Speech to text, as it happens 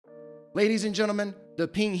Ladies and gentlemen, the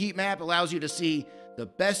Ping Heatmap allows you to see the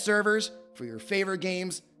best servers for your favorite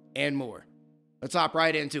games and more. Let's hop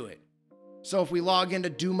right into it. So if we log into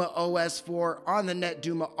DumaOS 4 on the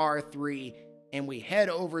NetDuma R3 and we head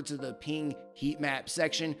over to the Ping Heatmap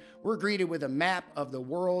section, we're greeted with a map of the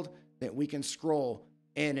world that we can scroll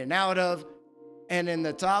in and out of. And in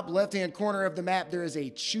the top left-hand corner of the map, there is a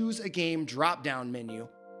Choose a Game drop-down menu.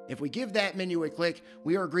 If we give that menu a click,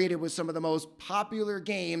 we are greeted with some of the most popular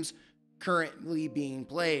games currently being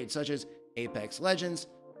played, such as Apex Legends,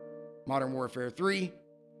 Modern Warfare 3,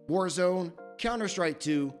 Warzone, Counter-Strike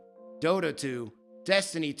 2, Dota 2,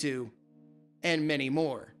 Destiny 2, and many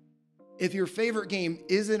more. If your favorite game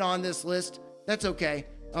isn't on this list, that's okay.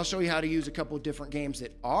 I'll show you how to use a couple different games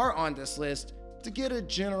that are on this list to get a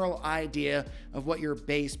general idea of what your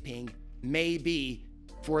base ping may be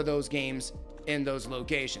for those games in those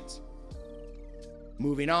locations.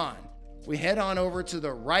 Moving on, we head on over to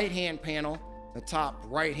the right-hand panel, the top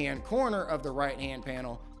right-hand corner of the right-hand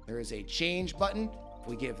panel. There is a change button. If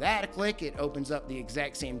we give that a click, it opens up the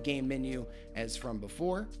exact same game menu as from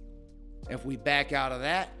before. If we back out of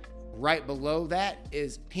that, right below that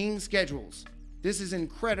is ping schedules. This is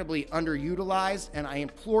incredibly underutilized, and I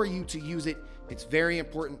implore you to use it. It's very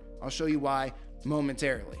important. I'll show you why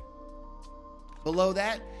momentarily. Below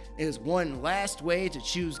that is one last way to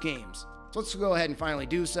choose games. So let's go ahead and finally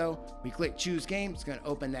do so. We click choose game. It's going to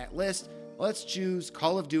open that list. Let's choose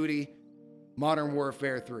Call of Duty Modern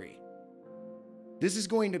Warfare 3. This is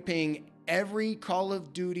going to ping every Call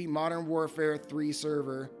of Duty Modern Warfare 3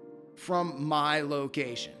 server from my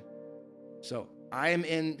location. So I am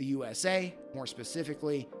in the USA, more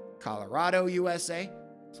specifically Colorado, USA.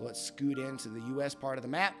 So let's scoot into the US part of the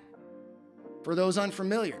map. For those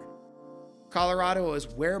unfamiliar, Colorado is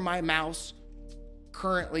where my mouse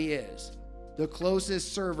currently is. The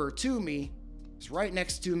closest server to me is right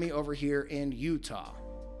next to me over here in Utah.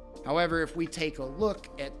 However, if we take a look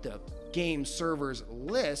at the game servers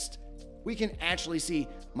list, we can actually see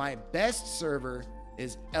my best server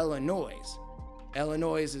is Illinois.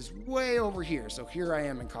 Illinois is way over here. So here I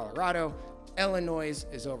am in Colorado. Illinois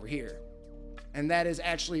is over here. And that is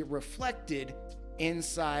actually reflected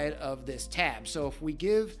inside of this tab. So if we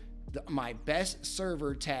give my best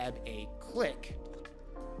server tab a click,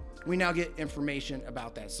 we now get information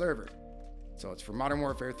about that server. So it's for Modern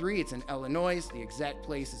Warfare 3, it's in Illinois, the exact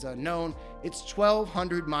place is unknown, it's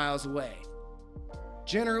 1,200 miles away.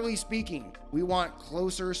 Generally speaking, we want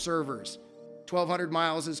closer servers. 1,200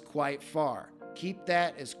 miles is quite far. Keep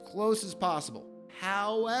that as close as possible.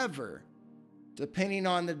 However, depending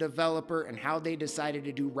on the developer and how they decided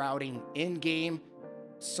to do routing in-game,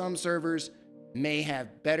 some servers may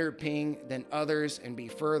have better ping than others and be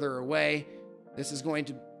further away. This is going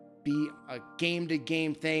to be a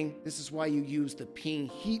game-to-game thing. This is why you use the Ping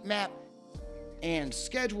Heatmap and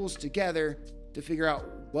schedules together to figure out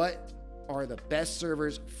what are the best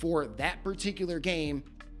servers for that particular game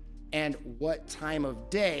and what time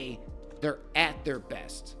of day they're at their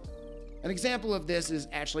best. An example of this is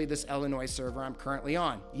actually this Illinois server I'm currently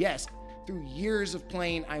on. Yes, through years of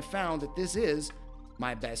playing, I found that this is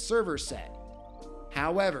my best server set.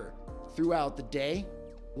 However, throughout the day,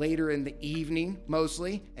 later in the evening,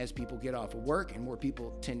 mostly, as people get off of work and more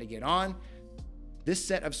people tend to get on, this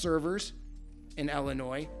set of servers in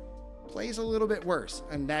Illinois plays a little bit worse,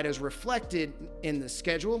 and that is reflected in the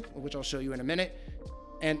schedule, which I'll show you in a minute,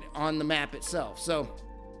 and on the map itself. So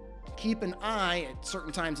keep an eye at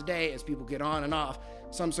certain times of day as people get on and off.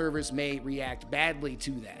 Some servers may react badly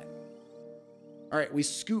to that. All right, we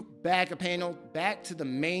scoot back a panel, back to the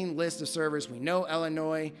main list of servers. We know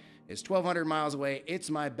Illinois is 1,200 miles away. It's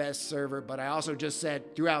my best server, but I also just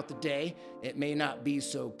said throughout the day, it may not be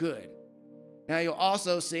so good. Now you'll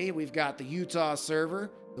also see we've got the Utah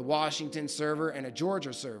server, the Washington server, and a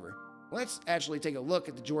Georgia server. Let's actually take a look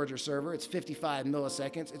at the Georgia server. It's 55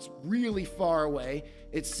 milliseconds. It's really far away.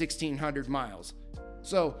 It's 1,600 miles.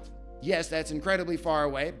 So yes, that's incredibly far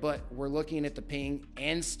away, but we're looking at the ping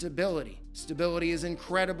and stability. Stability is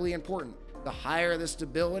incredibly important. The higher the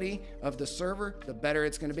stability of the server, the better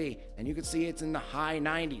it's going to be. And you can see it's in the high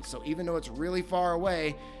 90s. So even though it's really far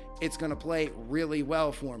away, it's going to play really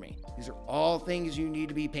well for me. These are all things you need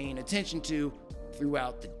to be paying attention to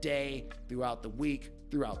throughout the day, throughout the week,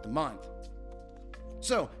 throughout the month.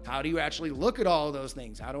 So how do you actually look at all of those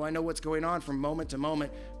things? How do I know what's going on from moment to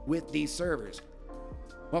moment with these servers?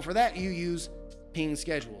 Well, for that, you use Ping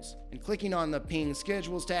Schedules. And clicking on the Ping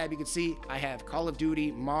Schedules tab, you can see I have Call of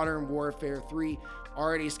Duty Modern Warfare 3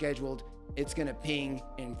 already scheduled. It's going to ping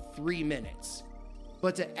in 3 minutes.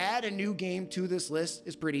 But to add a new game to this list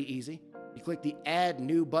is pretty easy. You click the Add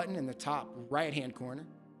New button in the top right-hand corner.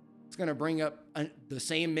 It's going to bring up the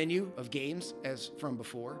same menu of games as from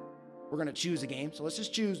before. We're going to choose a game. So let's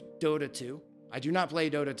just choose Dota 2. I do not play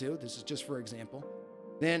Dota 2. This is just for example.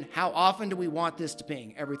 Then how often do we want this to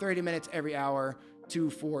ping? Every 30 minutes, every hour, 2,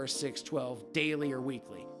 4, 6, 12, daily or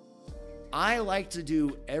weekly. I like to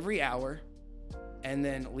do every hour and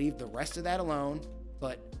then leave the rest of that alone.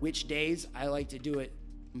 But which days? I like to do it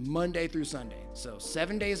Monday through Sunday. So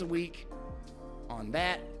 7 days a week on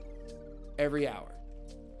that, every hour.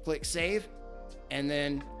 Click save, and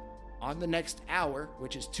then on the next hour,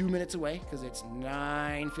 which is 2 minutes away because it's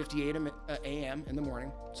 9:58 a.m. in the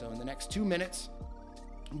morning. So in the next 2 minutes,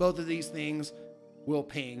 both of these things will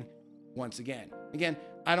ping once again. Again,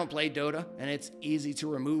 I don't play Dota, and it's easy to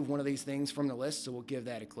remove one of these things from the list, so we'll give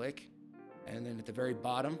that a click. And then at the very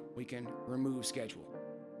bottom, we can remove schedule.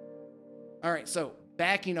 All right, so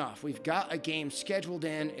backing off, we've got a game scheduled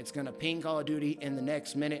in. It's going to ping Call of Duty in the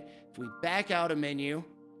next minute. If we back out a menu,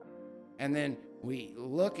 and then we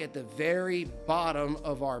look at the very bottom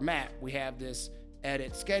of our map, we have this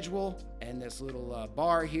edit schedule and this little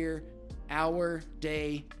bar here, hour,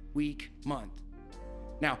 day, week, month.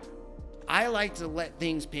 Now, I like to let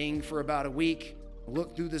things ping for about a week,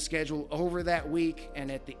 look through the schedule over that week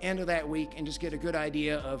and at the end of that week and just get a good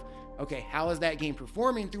idea of, okay, how is that game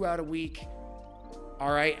performing throughout a week?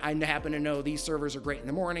 All right, I happen to know these servers are great in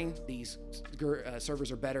the morning, these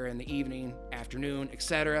servers are better in the evening, afternoon,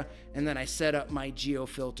 etc. And then I set up my geo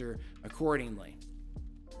filter accordingly.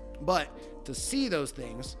 But to see those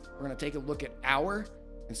things, we're going to take a look at hour.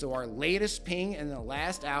 And so our latest ping in the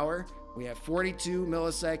last hour, we have 42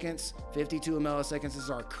 milliseconds, 52 milliseconds is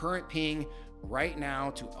our current ping right now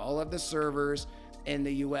to all of the servers in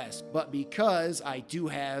the US. But because I do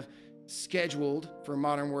have scheduled for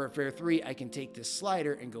Modern Warfare 3, I can take this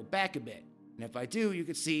slider and go back a bit. And if I do, you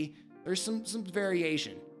can see there's some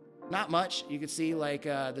variation. Not much. You can see like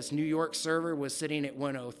this New York server was sitting at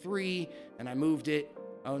 103 and I moved it.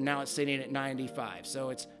 Oh, now it's sitting at 95. So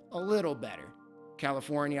it's a little better.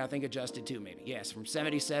 California, I think adjusted too maybe. Yes, from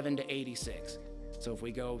 77 to 86. So if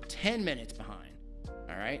we go 10 minutes behind,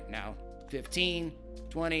 all right, now 15,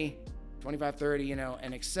 20, 25, 30, you know,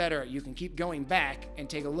 and etc. You can keep going back and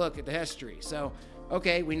take a look at the history. So,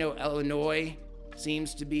 okay, we know Illinois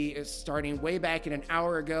seems to be starting way back in an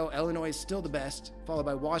hour ago. Illinois is still the best, followed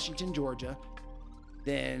by Washington, Georgia.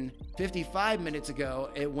 Then 55 minutes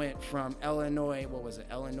ago, it went from Illinois, what was it?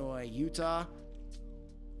 Illinois, Utah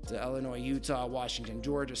to Illinois, Utah, Washington,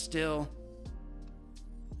 Georgia, still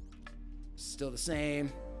the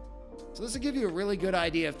same. So this will give you a really good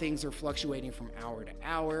idea if things are fluctuating from hour to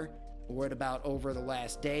hour. What about over the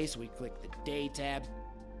last day? So we click the day tab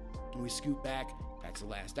and we scoot back. That's the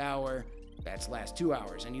last hour. That's the last 2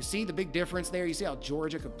 hours. And you see the big difference there? You see how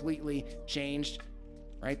Georgia completely changed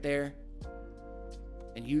right there?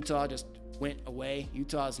 And Utah just went away.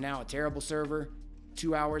 Utah is now a terrible server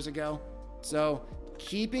 2 hours ago. So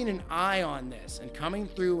keeping an eye on this and coming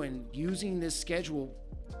through and using this schedule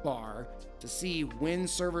bar to see when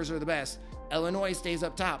servers are the best. Illinois stays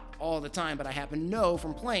up top all the time, but I happen to know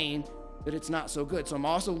from playing that it's not so good. So I'm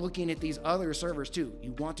also looking at these other servers too.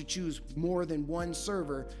 You want to choose more than one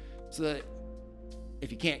server so that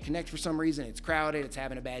if you can't connect for some reason, it's crowded, it's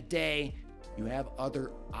having a bad day, you have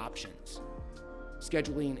other options.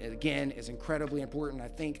 Scheduling, again, is incredibly important. I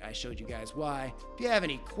think I showed you guys why. If you have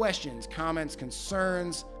any questions, comments,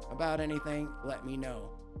 concerns about anything, let me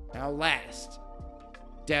know. Now last,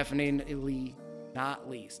 definitely not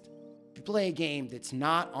least, if you play a game that's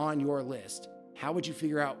not on your list, how would you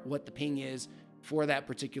figure out what the ping is for that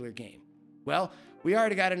particular game? Well, we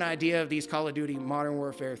already got an idea of these Call of Duty Modern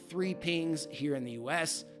Warfare 3 pings here in the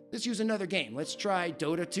US. Let's use another game. Let's try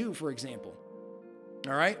Dota 2, for example.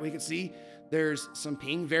 All right, we can see there's some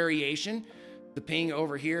ping variation. The ping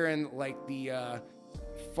over here in like the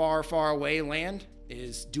far, far away land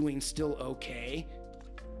is doing still okay.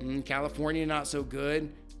 California, not so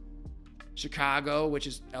good. Chicago, which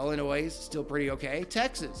is Illinois, is still pretty okay.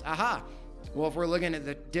 Texas, aha. Well, if we're looking at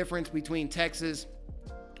the difference between Texas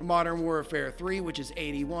Modern Warfare 3, which is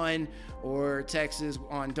 81, or Texas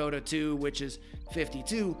on Dota 2, which is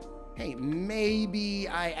 52, hey, maybe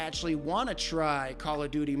I actually want to try Call of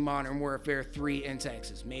Duty Modern Warfare 3 in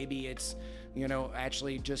Texas. Maybe it's, you know,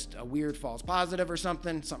 actually just a weird false positive or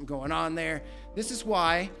something going on there. This is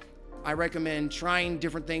why I recommend trying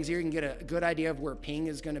different things here. You can get a good idea of where ping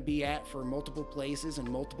is going to be at for multiple places and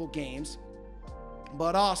multiple games.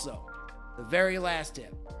 But also, the very last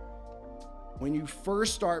tip, when you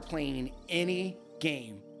first start playing any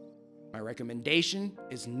game, my recommendation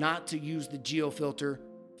is not to use the geofilter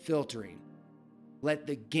filtering. Let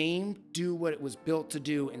the game do what it was built to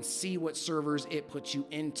do and see what servers it puts you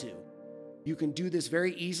into. You can do this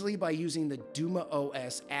very easily by using the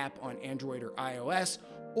DumaOS app on Android or iOS,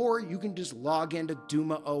 or you can just log into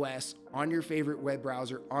DumaOS on your favorite web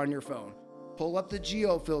browser on your phone. Pull up the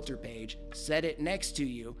geo filter page, set it next to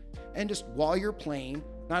you, and just while you're playing,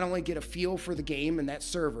 not only get a feel for the game and that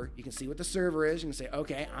server, you can see what the server is. You can say,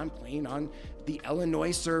 okay, I'm playing on the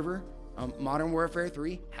Illinois server, Modern Warfare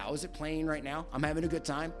 3. How is it playing right now? I'm having a good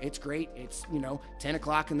time. It's great. It's, 10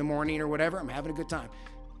 o'clock in the morning or whatever. I'm having a good time.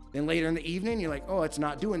 Then later in the evening, you're like, oh, it's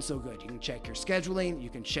not doing so good. You can check your scheduling. You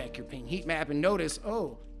can check your Ping Heatmap and notice,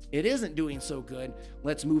 oh, it isn't doing so good.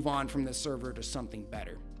 Let's move on from this server to something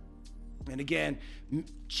better. And again,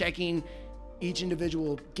 checking each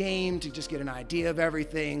individual game to just get an idea of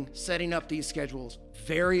everything, setting up these schedules,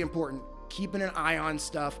 very important. Keeping an eye on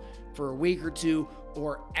stuff for a week or two,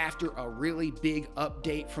 or after a really big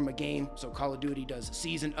update from a game. So Call of Duty does a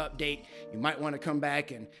season update. You might want to come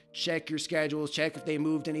back and check your schedules, check if they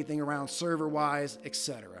moved anything around server-wise,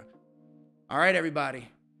 etc. All right, everybody.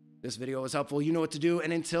 This video was helpful. You know what to do.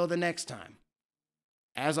 And until the next time,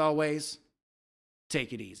 as always,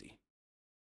 take it easy.